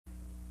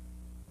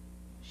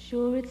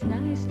Sure, it's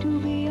nice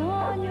to be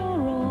on your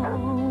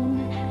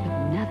own,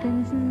 but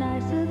nothing's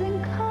nicer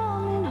than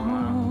coming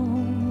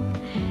home.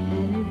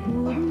 And it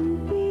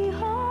wouldn't be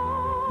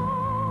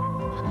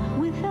home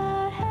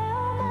without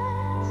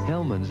Hellmann's.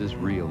 Hellmann's is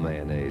real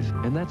mayonnaise,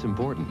 and that's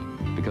important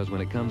because when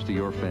it comes to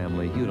your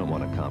family, you don't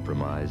want to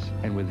compromise.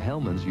 And with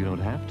Hellmann's, you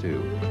don't have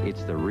to.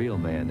 It's the real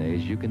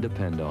mayonnaise you can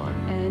depend on.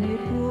 And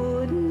it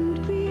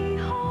wouldn't be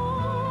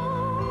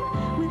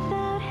home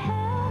without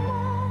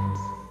Hellmann's.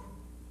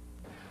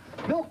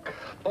 Milk,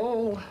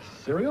 bowl,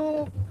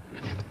 cereal.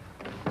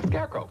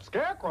 Scarecrow.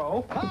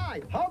 Scarecrow?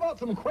 Hi, how about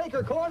some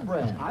Quaker Corn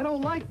Bran? I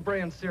don't like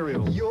bran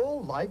cereal.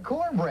 You'll like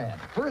Corn Bran.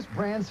 First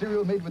brand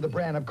cereal made with a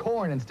bran of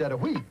corn instead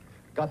of wheat.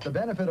 Got the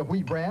benefit of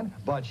wheat bran,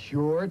 but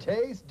sure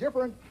tastes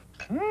different.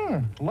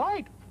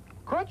 Light.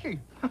 Crunchy.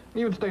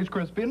 Even stays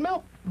crispy in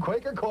milk.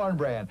 Quaker Corn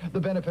Bran. The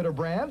benefit of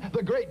bran,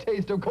 the great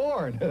taste of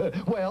corn.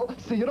 Well,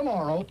 see you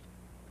tomorrow.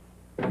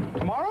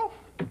 Tomorrow?